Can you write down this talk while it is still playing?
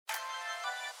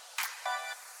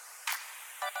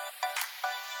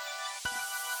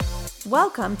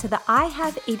Welcome to the I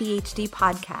Have ADHD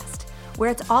podcast, where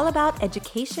it's all about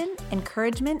education,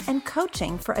 encouragement, and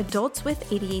coaching for adults with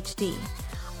ADHD.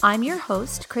 I'm your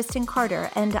host, Kristen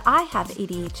Carter, and I have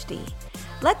ADHD.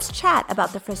 Let's chat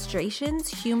about the frustrations,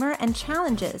 humor, and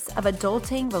challenges of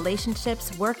adulting,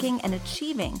 relationships, working, and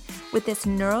achieving with this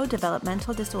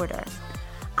neurodevelopmental disorder.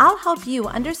 I'll help you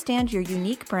understand your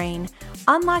unique brain,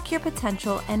 unlock your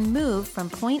potential, and move from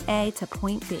point A to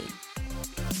point B.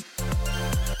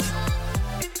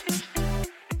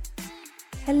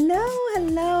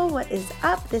 Hello, what is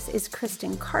up? This is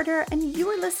Kristen Carter, and you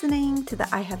are listening to the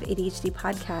I Have ADHD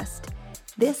podcast.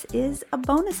 This is a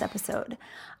bonus episode.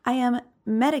 I am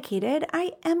medicated,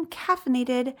 I am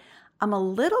caffeinated, I'm a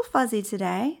little fuzzy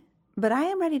today, but I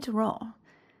am ready to roll.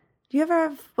 Do you ever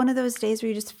have one of those days where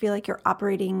you just feel like you're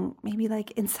operating maybe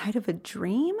like inside of a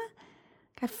dream?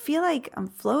 I feel like I'm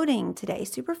floating today,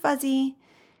 super fuzzy,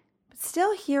 but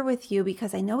still here with you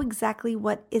because I know exactly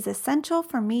what is essential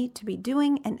for me to be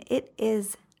doing, and it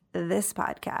is this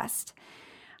podcast.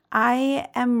 I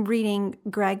am reading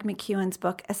Greg McKeown's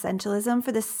book, Essentialism,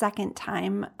 for the second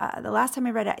time. The last time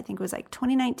I read it, I think it was like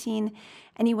 2019.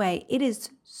 Anyway, it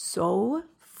is so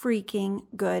freaking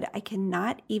good. I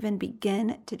cannot even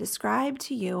begin to describe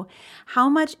to you how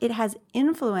much it has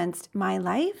influenced my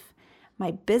life,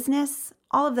 my business,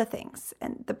 all of the things.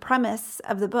 And the premise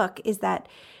of the book is that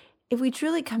if we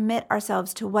truly commit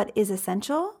ourselves to what is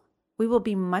essential, we will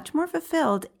be much more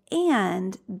fulfilled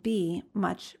and be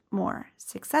much more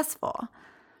successful.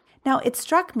 Now, it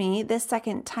struck me this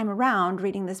second time around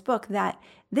reading this book that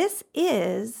this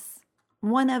is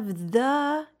one of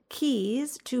the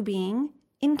keys to being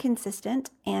inconsistent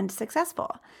and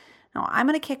successful. Now, I'm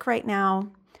going to kick right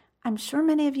now. I'm sure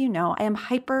many of you know I am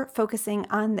hyper focusing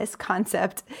on this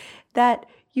concept that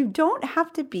you don't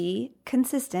have to be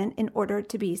consistent in order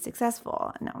to be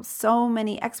successful. Now, so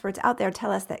many experts out there tell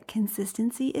us that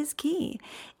consistency is key.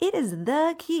 It is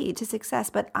the key to success,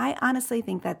 but I honestly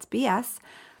think that's BS,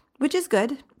 which is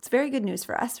good. It's very good news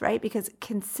for us, right? Because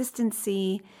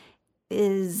consistency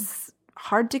is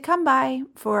hard to come by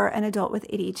for an adult with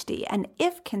ADHD. And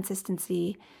if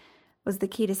consistency was the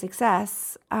key to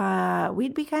success,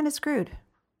 we'd be kind of screwed.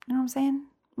 You know what I'm saying?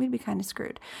 We'd be kind of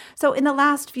screwed. So in the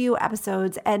last few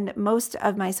episodes and most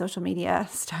of my social media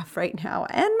stuff right now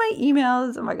and my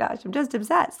emails, oh my gosh, I'm just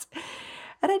obsessed.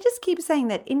 And I just keep saying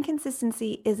that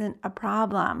inconsistency isn't a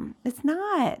problem. It's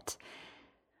not.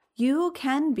 You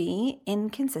can be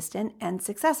inconsistent and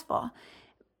successful.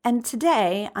 And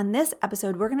today on this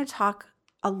episode, we're going to talk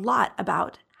a lot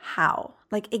about how,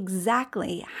 like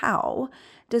exactly how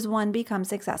does one become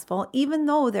successful even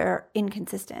though they're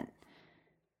inconsistent?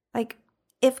 Like,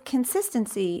 if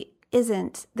consistency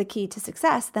isn't the key to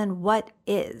success, then what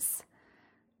is?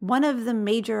 One of the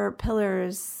major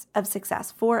pillars of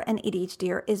success for an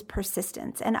ADHDer is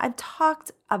persistence. And I've talked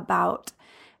about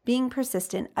being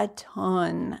persistent a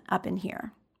ton up in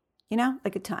here,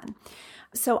 like a ton.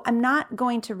 So I'm not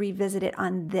going to revisit it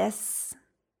on this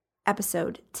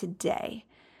episode today.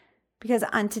 Because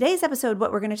on today's episode,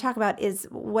 what we're going to talk about is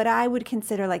what I would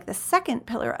consider like the second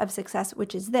pillar of success,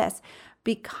 which is this: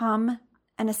 become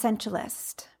an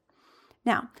essentialist.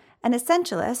 Now, an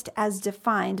essentialist, as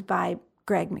defined by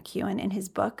Greg McKeown in his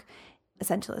book,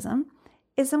 Essentialism,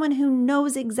 is someone who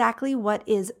knows exactly what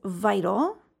is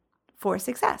vital for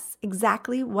success,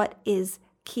 exactly what is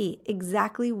key,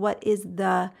 exactly what is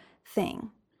the thing,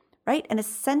 right? An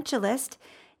essentialist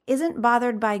isn't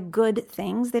bothered by good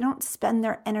things. They don't spend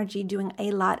their energy doing a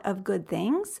lot of good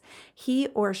things. He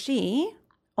or she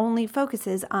only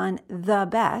focuses on the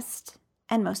best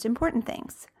and most important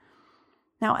things.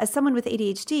 Now, as someone with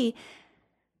ADHD,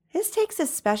 this takes a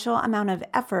special amount of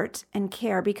effort and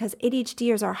care because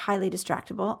ADHDers are highly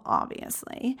distractible,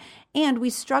 obviously, and we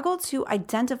struggle to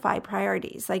identify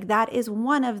priorities. Like that is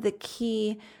one of the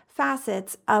key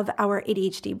facets of our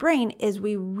ADHD brain is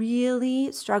we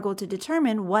really struggle to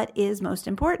determine what is most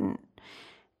important.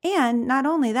 And not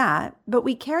only that, but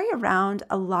we carry around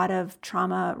a lot of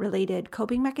trauma-related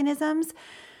coping mechanisms,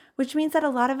 which means that a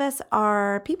lot of us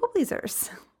are people pleasers.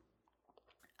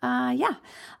 A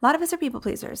lot of us are people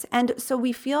pleasers. And so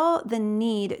we feel the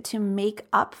need to make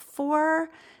up for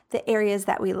the areas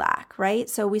that we lack, right?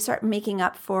 So we start making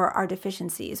up for our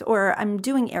deficiencies, or I'm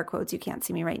doing air quotes. You can't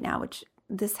see me right now, which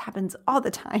this happens all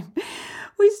the time.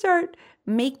 We start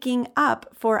making up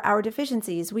for our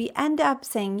deficiencies. We end up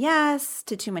saying yes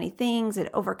to too many things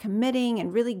and overcommitting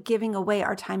and really giving away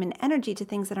our time and energy to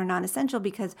things that are non-essential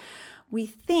because we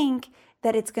think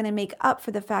that it's going to make up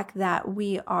for the fact that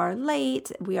we are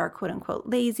late, we are quote unquote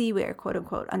lazy, we are quote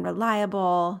unquote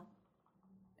unreliable,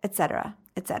 etc.,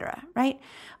 etc., right?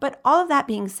 But all of that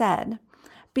being said,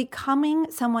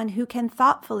 becoming someone who can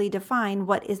thoughtfully define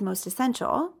what is most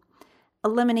essential,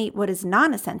 eliminate what is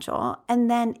non-essential, and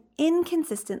then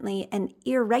inconsistently and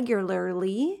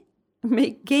irregularly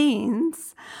make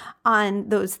gains on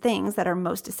those things that are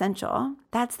most essential.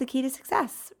 That's the key to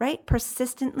success, right?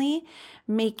 Persistently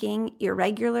making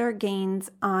irregular gains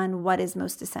on what is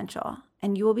most essential,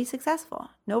 and you will be successful.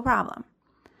 No problem.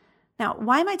 Now,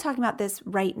 why am I talking about this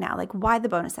right now? Like, why the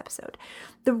bonus episode?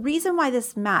 The reason why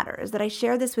this matters, that I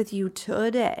share this with you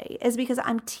today, is because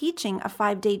I'm teaching a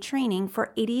 5-day training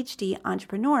for ADHD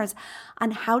entrepreneurs on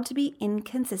how to be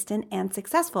inconsistent and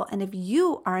successful. And if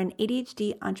you are an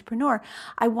ADHD entrepreneur,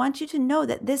 I want you to know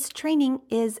that this training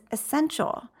is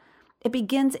essential. It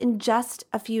begins in just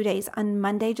a few days. On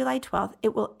Monday, July 12th,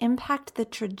 it will impact the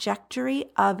trajectory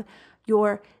of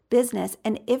your business.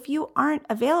 And if you aren't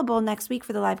available next week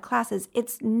for the live classes,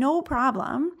 it's no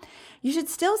problem. You should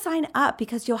still sign up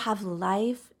because you'll have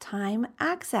lifetime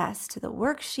access to the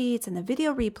worksheets and the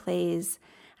video replays.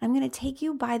 I'm going to take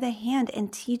you by the hand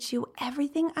and teach you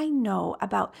everything I know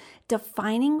about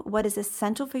defining what is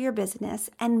essential for your business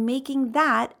and making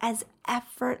that as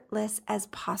effortless as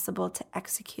possible to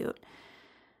execute.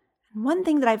 And one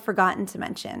thing that I've forgotten to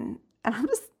mention, and I'm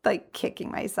just like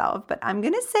kicking myself, but I'm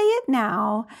going to say it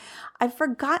now. I've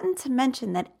forgotten to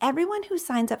mention that everyone who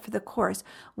signs up for the course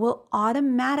will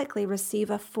automatically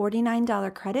receive a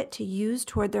 $49 credit to use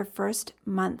toward their first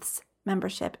month's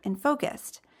membership in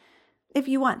Focused. If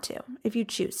you want to, if you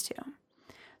choose to.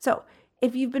 So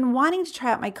if you've been wanting to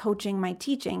try out my coaching, my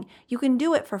teaching, you can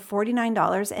do it for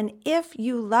 $49. And if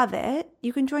you love it,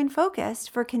 you can join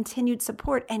Focused for continued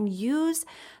support and use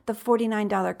the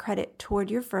 $49 credit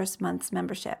toward your first month's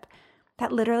membership.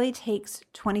 That literally takes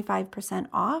 25%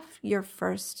 off your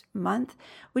first month,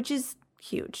 which is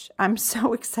huge. I'm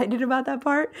so excited about that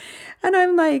part. And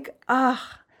I'm like,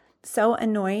 so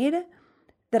annoyed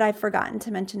that I've forgotten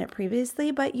to mention it previously.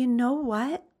 But you know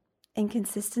what?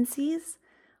 Inconsistencies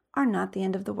are not the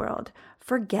end of the world.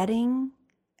 Forgetting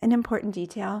an important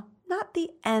detail, not the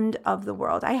end of the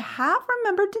world. I have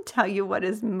remembered to tell you what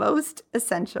is most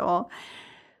essential.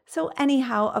 So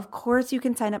anyhow, of course you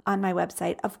can sign up on my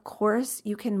website. Of course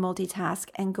you can multitask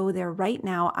and go there right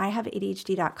now.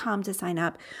 IHaveADHD.com to sign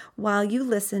up while you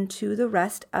listen to the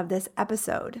rest of this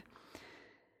episode.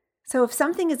 So if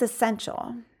something is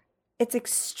essential, it's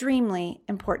extremely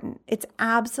important. It's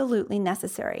absolutely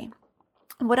necessary.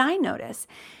 What I notice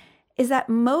is that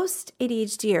most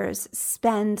ADHDers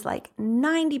spend like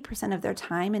 90% of their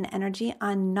time and energy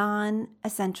on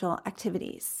non-essential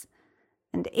activities.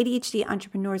 And ADHD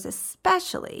entrepreneurs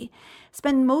especially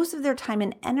spend most of their time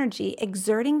and energy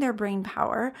exerting their brain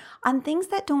power on things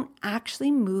that don't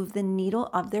actually move the needle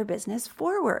of their business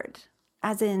forward,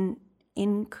 as in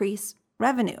increase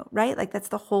revenue, right? Like that's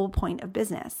the whole point of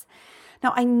business.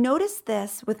 Now, I noticed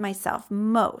this with myself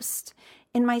most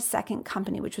in my second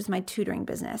company, which was my tutoring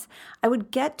business. I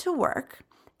would get to work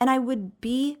and I would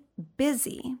be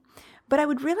busy, but I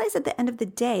would realize at the end of the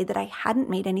day that I hadn't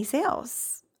made any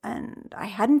sales and I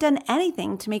hadn't done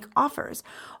anything to make offers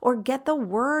or get the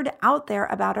word out there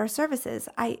about our services.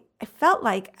 I felt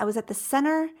like I was at the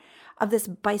center of this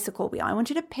bicycle wheel. I want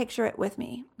you to picture it with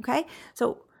me, okay?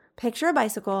 So picture a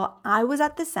bicycle. I was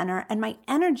at the center and my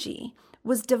energy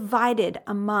was divided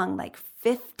among like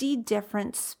 50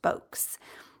 different spokes.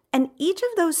 And each of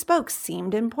those spokes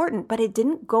seemed important, but it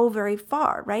didn't go very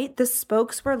far, right? The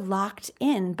spokes were locked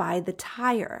in by the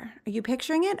tire. Are you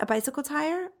picturing it? A bicycle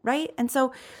tire, right? And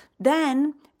so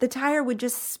then the tire would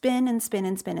just spin and spin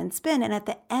and spin and spin. And at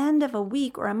the end of a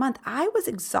week or a month, I was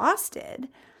exhausted,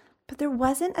 but there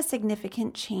wasn't a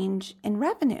significant change in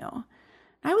revenue.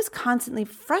 I was constantly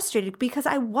frustrated because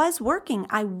I was working,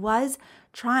 I was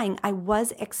trying, I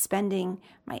was expending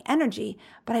my energy,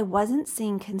 but I wasn't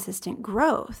seeing consistent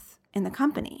growth in the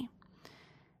company.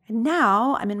 And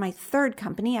now I'm in my third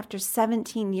company after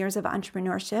 17 years of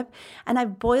entrepreneurship, and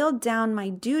I've boiled down my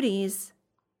duties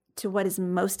to what is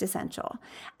most essential.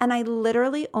 And I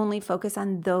literally only focus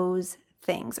on those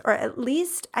things, or at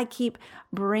least I keep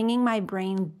bringing my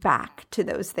brain back to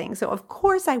those things. So of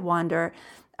course I wander.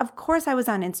 Of course, I was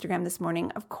on Instagram this morning.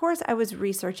 Of course, I was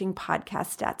researching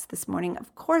podcast stats this morning.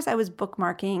 Of course, I was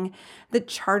bookmarking the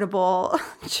Chartable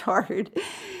chart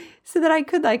so that I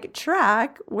could like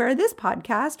track where this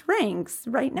podcast ranks.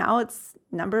 Right now, it's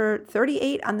number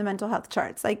 38 on the mental health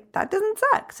charts. Like, that doesn't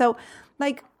suck. So,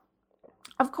 like,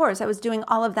 of course, I was doing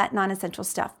all of that non-essential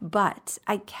stuff, but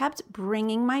I kept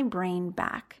bringing my brain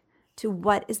back to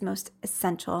what is most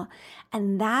essential.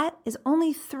 And that is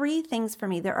only 3 things for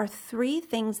me. There are 3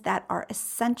 things that are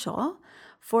essential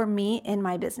for me in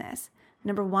my business.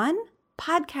 Number 1,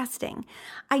 podcasting.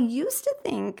 I used to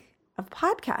think of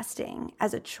podcasting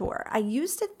as a chore. I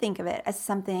used to think of it as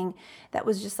something that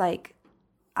was just like,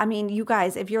 I mean, you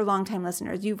guys, if you're longtime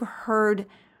listeners, you've heard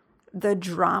the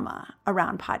drama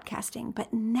around podcasting.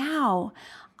 But now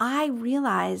I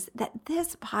realize that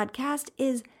this podcast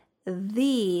is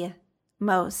the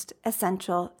most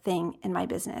essential thing in my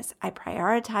business. I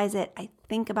prioritize it. I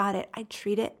think about it. I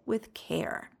treat it with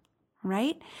care,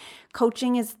 right?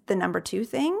 Coaching is the number 2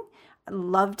 thing. I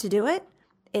love to do it.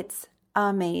 It's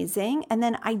amazing. And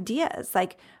then ideas,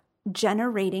 like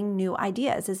generating new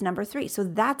ideas, is number 3. So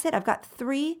that's it. I've got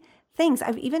 3 things.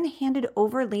 I've even handed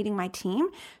over leading my team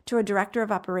to a director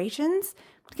of operations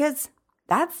because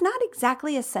that's not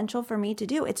exactly essential for me to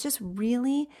do. It's just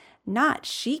really not.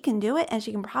 She can do it, and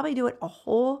she can probably do it a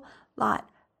whole lot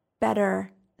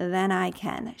better than I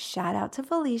can. Shout out to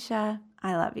Felicia.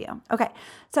 I love you. Okay.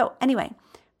 So anyway,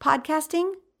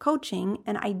 podcasting, coaching,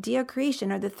 and idea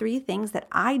creation are the 3 things that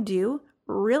I do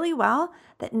really well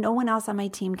that no one else on my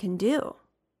team can do,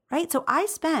 right? So I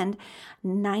spend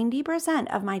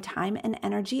 90% of my time and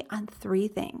energy on 3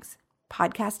 things: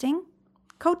 podcasting,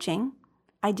 coaching,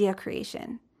 idea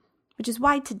creation, which is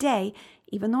why today,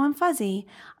 even though I'm fuzzy,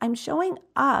 I'm showing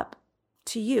up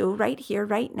to you right here,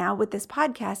 right now with this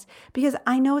podcast because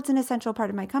I know it's an essential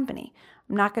part of my company.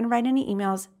 I'm not going to write any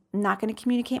emails. I'm not going to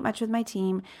communicate much with my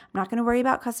team. I'm not going to worry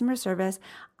about customer service.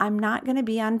 I'm not going to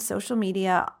be on social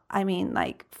media. I mean,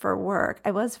 like for work.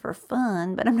 I was for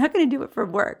fun, but I'm not going to do it for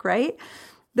work, right?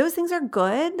 Those things are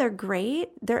good. They're great.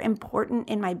 They're important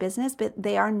in my business, but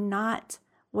they are not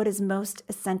what is most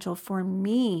essential for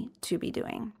me to be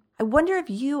doing. I wonder if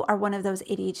you are one of those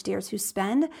ADHDers who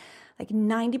spend like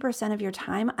 90% of your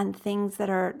time on things that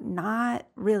are not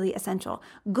really essential.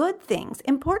 Good things,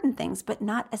 important things, but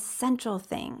not essential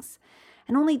things.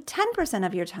 And only 10%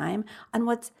 of your time on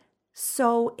what's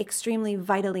so extremely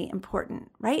vitally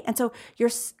important, right? And so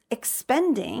you're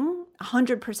expending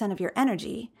 100% of your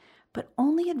energy, but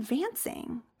only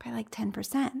advancing by like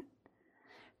 10%.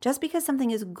 Just because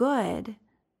something is good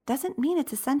doesn't mean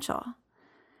it's essential.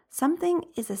 Something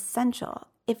is essential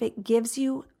if it gives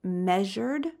you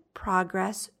measured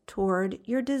progress toward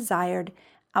your desired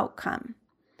outcome.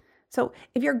 So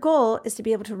if your goal is to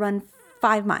be able to run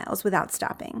 5 miles without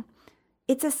stopping,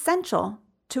 it's essential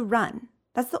to run.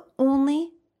 That's the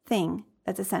only thing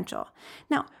that's essential.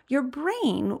 Now, your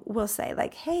brain will say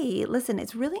like, hey, listen,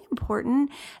 it's really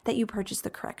important that you purchase the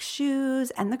correct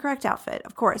shoes and the correct outfit.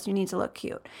 Of course, you need to look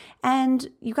cute. And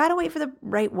you got to wait for the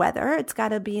right weather. It's got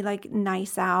to be like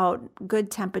nice out, good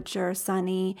temperature,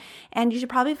 sunny. And you should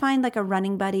probably find like a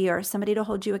running buddy or somebody to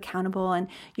hold you accountable. And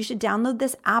you should download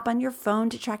this app on your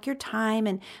phone to track your time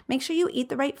and make sure you eat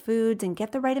the right foods and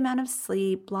get the right amount of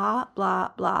sleep, blah, blah,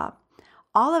 blah.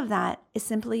 All of that is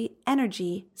simply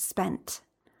energy spent,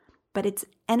 but it's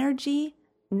energy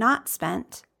not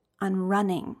spent on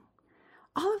running.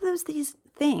 All of those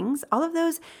things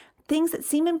that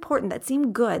seem important, that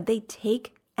seem good, they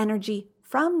take energy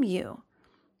from you.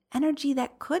 Energy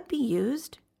that could be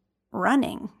used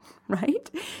running, right?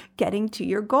 Getting to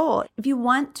your goal. If you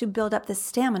want to build up the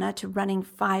stamina to running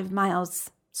 5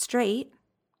 miles straight,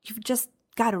 you've just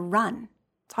got to run.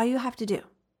 That's all you have to do.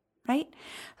 Right?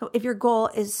 So if your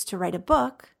goal is to write a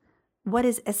book, what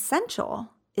is essential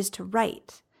is to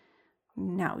write.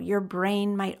 Now, your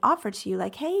brain might offer to you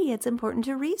like, hey, it's important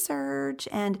to research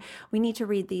and we need to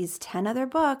read these 10 other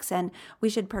books and we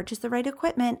should purchase the right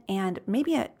equipment and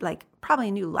maybe probably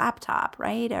a new laptop,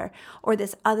 right? Or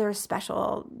this other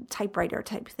special typewriter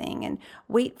type thing and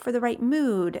wait for the right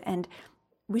mood, and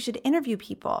we should interview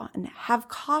people and have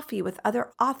coffee with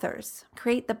other authors,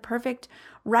 create the perfect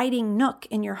writing nook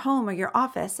in your home or your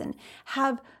office and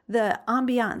have the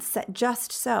ambiance set just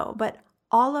so. But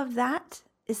all of that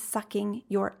is sucking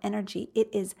your energy. It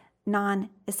is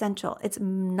non-essential. It's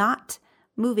not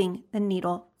moving the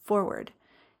needle forward.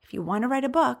 If you want to write a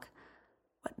book,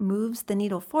 what moves the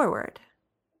needle forward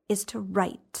is to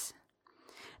write.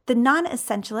 The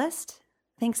non-essentialist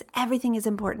thinks everything is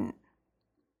important.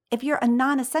 If you're a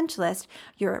non-essentialist,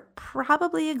 you're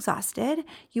probably exhausted.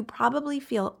 You probably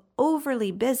feel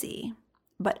overly busy,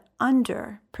 but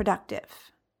underproductive.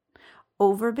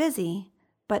 Over busy,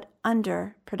 but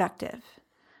underproductive.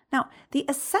 Now, the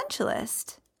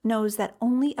essentialist knows that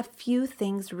only a few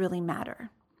things really matter.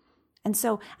 And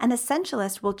so an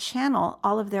essentialist will channel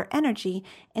all of their energy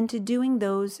into doing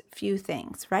those few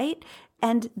things, right?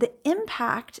 And the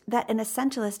impact that an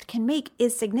essentialist can make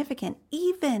is significant,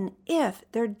 even if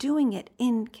they're doing it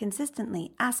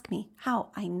inconsistently. Ask me how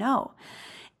I know.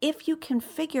 If you can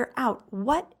figure out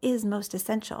what is most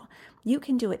essential, you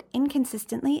can do it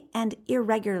inconsistently and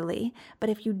irregularly. But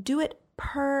if you do it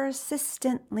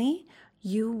persistently,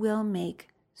 you will make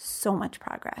so much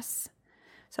progress.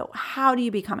 So how do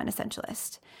you become an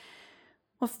essentialist?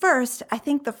 Well, first, I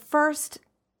think the first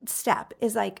step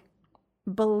is like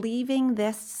believing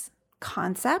this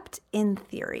concept in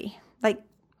theory. Like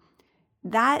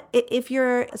that, if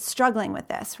you're struggling with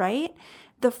this, right?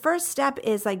 The first step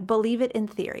is like believe it in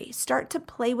theory. Start to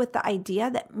play with the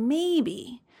idea that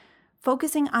maybe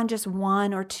focusing on just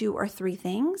one or two or three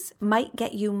things might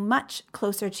get you much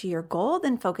closer to your goal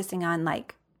than focusing on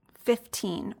like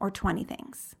 15 or 20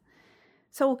 things.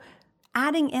 So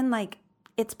adding in like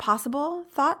it's possible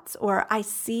thoughts, or I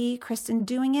see Kristen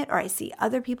doing it, or I see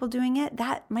other people doing it,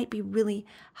 that might be really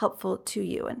helpful to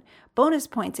you. And bonus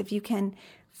points if you can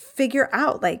figure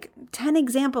out like 10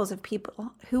 examples of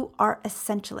people who are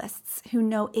essentialists, who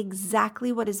know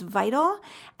exactly what is vital,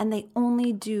 and they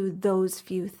only do those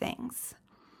few things.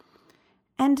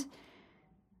 And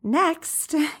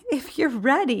next, if you're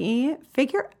ready,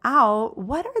 figure out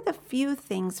what are the few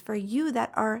things for you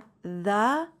that are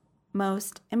the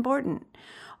most important.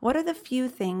 What are the few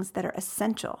things that are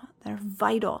essential, that are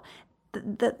vital,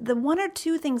 the one or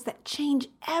two things that change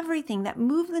everything, that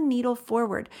move the needle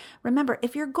forward? Remember,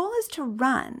 if your goal is to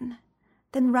run,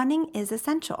 then running is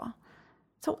essential.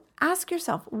 So ask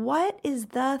yourself, what is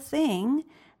the thing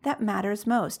that matters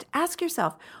most? Ask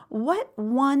yourself, what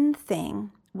one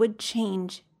thing would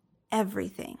change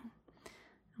everything?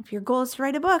 If your goal is to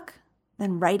write a book,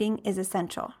 then writing is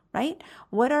essential, right?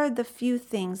 What are the few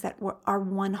things that are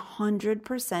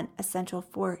 100% essential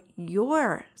for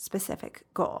your specific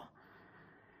goal?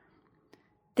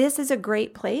 This is a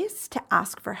great place to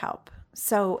ask for help.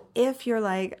 So if you're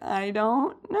like, I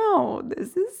don't know,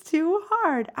 this is too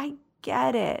hard, I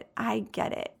get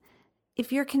it.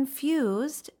 If you're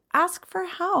confused, ask for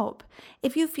help.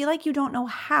 If you feel like you don't know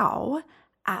how,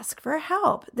 ask for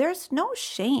help. There's no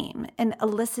shame in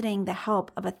eliciting the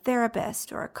help of a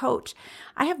therapist or a coach.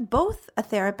 I have both a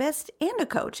therapist and a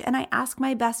coach, and I ask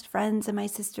my best friends and my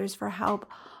sisters for help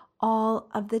all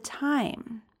of the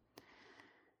time.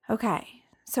 Okay,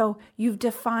 so you've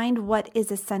defined what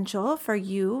is essential for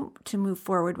you to move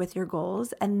forward with your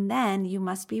goals, and then you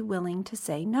must be willing to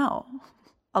say no.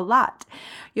 A lot.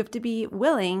 You have to be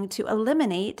willing to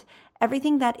eliminate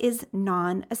everything that is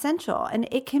non-essential. And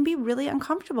it can be really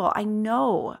uncomfortable.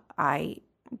 I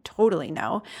totally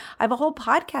know. I have a whole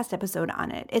podcast episode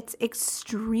on it. It's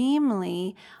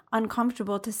extremely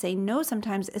uncomfortable to say no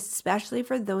sometimes, especially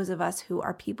for those of us who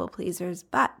are people pleasers.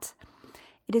 But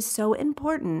it is so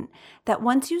important that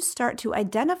once you start to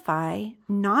identify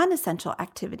non-essential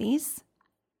activities,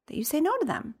 that you say no to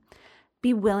them.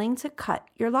 Be willing to cut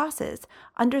your losses.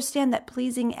 Understand that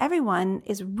pleasing everyone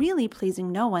is really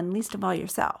pleasing no one, least of all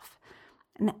yourself.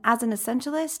 And as an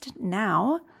essentialist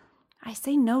now, I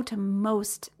say no to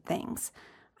most things.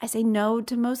 I say no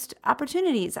to most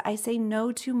opportunities. I say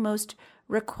no to most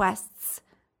requests.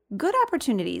 Good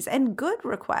opportunities and good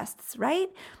requests, right?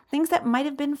 Things that might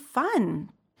have been fun.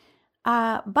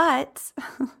 But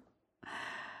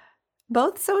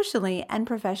both socially and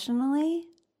professionally,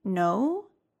 no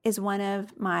is one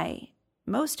of my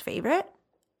most favorite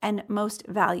and most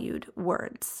valued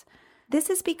words. This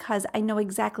is because I know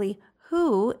exactly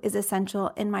who is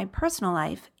essential in my personal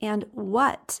life and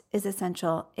what is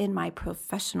essential in my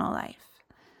professional life.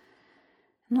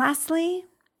 And lastly,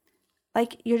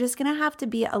 you're just going to have to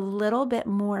be a little bit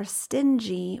more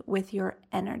stingy with your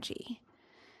energy.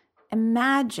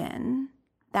 Imagine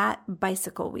that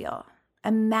bicycle wheel.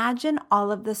 Imagine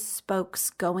all of the spokes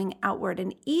going outward,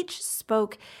 and each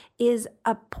spoke is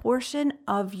a portion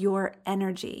of your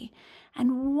energy.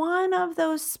 And one of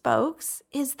those spokes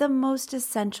is the most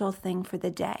essential thing for the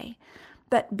day.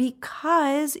 But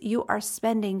because you are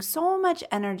spending so much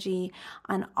energy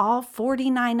on all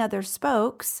 49 other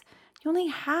spokes, you only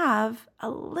have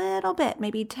a little bit,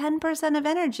 maybe 10% of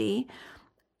energy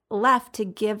left to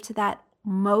give to that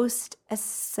most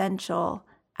essential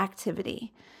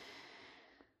activity.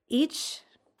 Each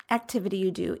activity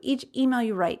you do, each email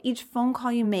you write, each phone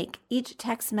call you make, each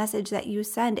text message that you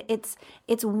send,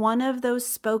 it's one of those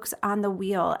spokes on the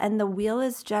wheel, and the wheel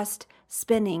is just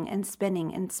spinning and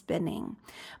spinning and spinning.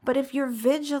 But if you're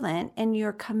vigilant in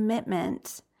your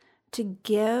commitment to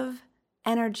give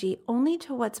energy only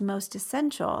to what's most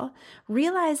essential,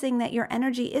 realizing that your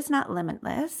energy is not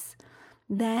limitless,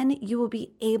 then you will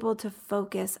be able to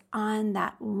focus on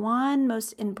that one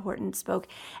most important spoke.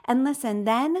 And listen,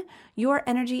 then your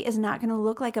energy is not going to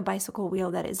look like a bicycle wheel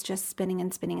that is just spinning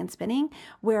and spinning and spinning,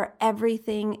 where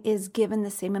everything is given the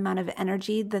same amount of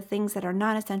energy, the things that are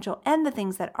non-essential and the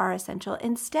things that are essential.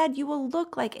 Instead, you will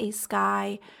look like a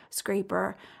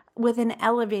skyscraper with an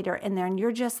elevator in there, and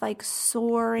you're just like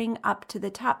soaring up to the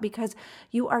top because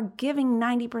you are giving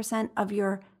 90% of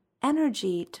your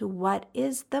energy to what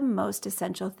is the most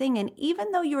essential thing. And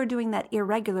even though you are doing that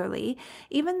irregularly,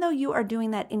 even though you are doing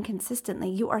that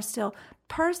inconsistently, you are still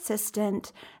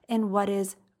persistent in what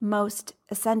is most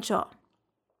essential.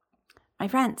 My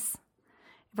friends,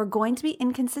 if we're going to be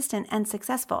inconsistent and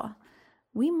successful,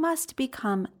 we must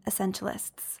become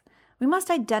essentialists. We must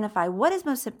identify what is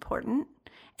most important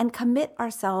and commit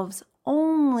ourselves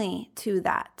only to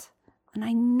that. And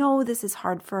I know this is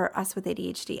hard for us with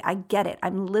ADHD. I get it.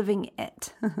 I'm living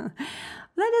it. But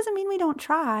that doesn't mean we don't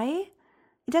try.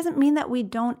 It doesn't mean that we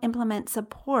don't implement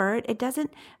support. It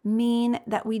doesn't mean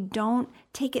that we don't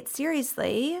take it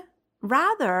seriously.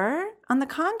 Rather, on the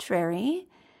contrary,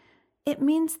 it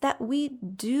means that we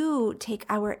do take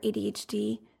our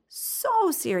ADHD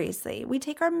so seriously. We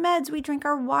take our meds, we drink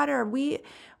our water, we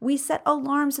set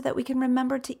alarms so that we can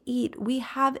remember to eat. We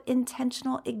have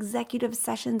intentional executive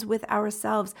sessions with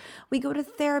ourselves. We go to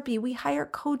therapy, we hire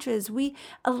coaches, we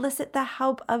elicit the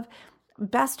help of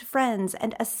best friends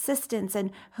and assistants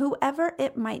and whoever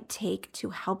it might take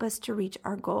to help us to reach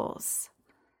our goals.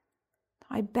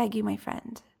 I beg you, my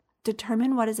friend,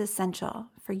 determine what is essential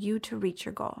for you to reach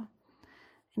your goal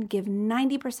and give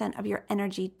 90% of your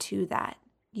energy to that.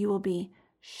 You will be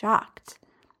shocked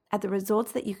at the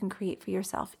results that you can create for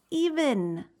yourself,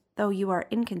 even though you are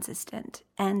inconsistent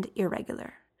and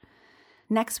irregular.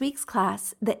 Next week's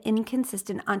class, The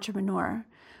Inconsistent Entrepreneur,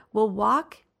 will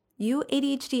walk you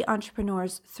ADHD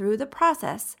entrepreneurs through the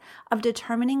process of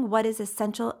determining what is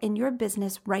essential in your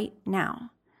business right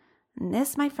now. And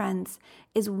this, my friends,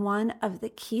 is one of the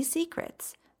key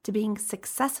secrets to being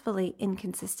successfully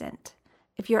inconsistent.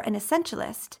 If you're an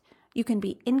essentialist, you can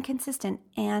be inconsistent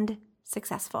and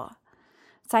successful.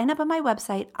 Sign up on my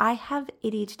website,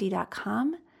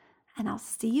 ihaveadhd.com, and I'll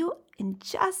see you in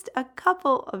just a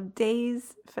couple of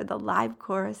days for the live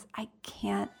course. I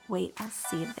can't wait. I'll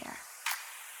see you there.